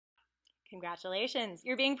Congratulations,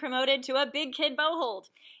 you're being promoted to a big kid bow hold.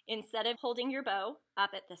 Instead of holding your bow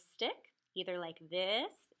up at the stick, either like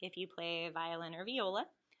this if you play violin or viola,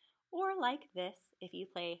 or like this if you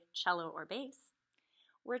play cello or bass,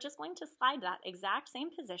 we're just going to slide that exact same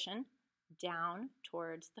position down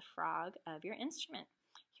towards the frog of your instrument.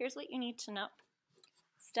 Here's what you need to know.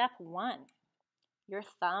 Step 1, your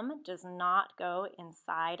thumb does not go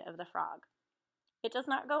inside of the frog. It does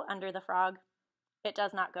not go under the frog. It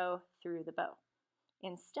does not go through the bow.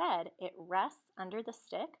 Instead, it rests under the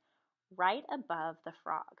stick right above the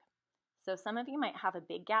frog. So some of you might have a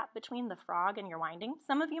big gap between the frog and your winding.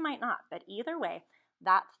 Some of you might not, but either way,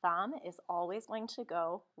 that thumb is always going to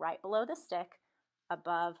go right below the stick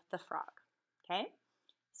above the frog, okay?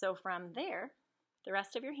 So from there, the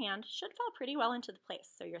rest of your hand should fall pretty well into the place.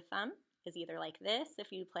 So your thumb is either like this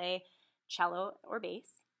if you play cello or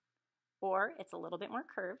bass, or it's a little bit more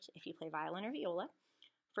curved if you play violin or viola.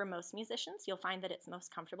 For most musicians, you'll find that it's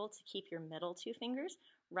most comfortable to keep your middle two fingers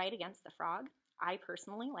right against the frog. I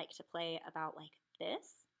personally like to play about like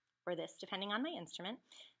this or this, depending on my instrument.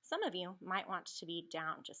 Some of you might want to be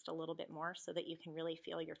down just a little bit more so that you can really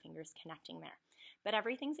feel your fingers connecting there. But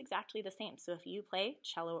everything's exactly the same. So if you play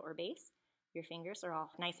cello or bass, your fingers are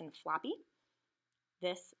all nice and floppy.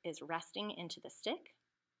 This is resting into the stick,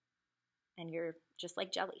 and you're just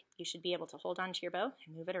like jelly. You should be able to hold onto your bow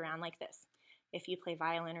and move it around like this. If you play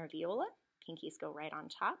violin or viola, pinkies go right on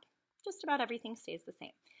top. Just about everything stays the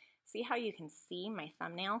same. See how you can see my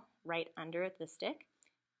thumbnail right under the stick?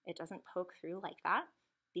 It doesn't poke through like that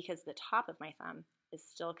because the top of my thumb is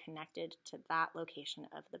still connected to that location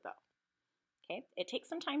of the bow. Okay, it takes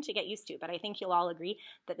some time to get used to, but I think you'll all agree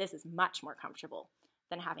that this is much more comfortable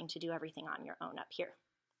than having to do everything on your own up here.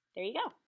 There you go.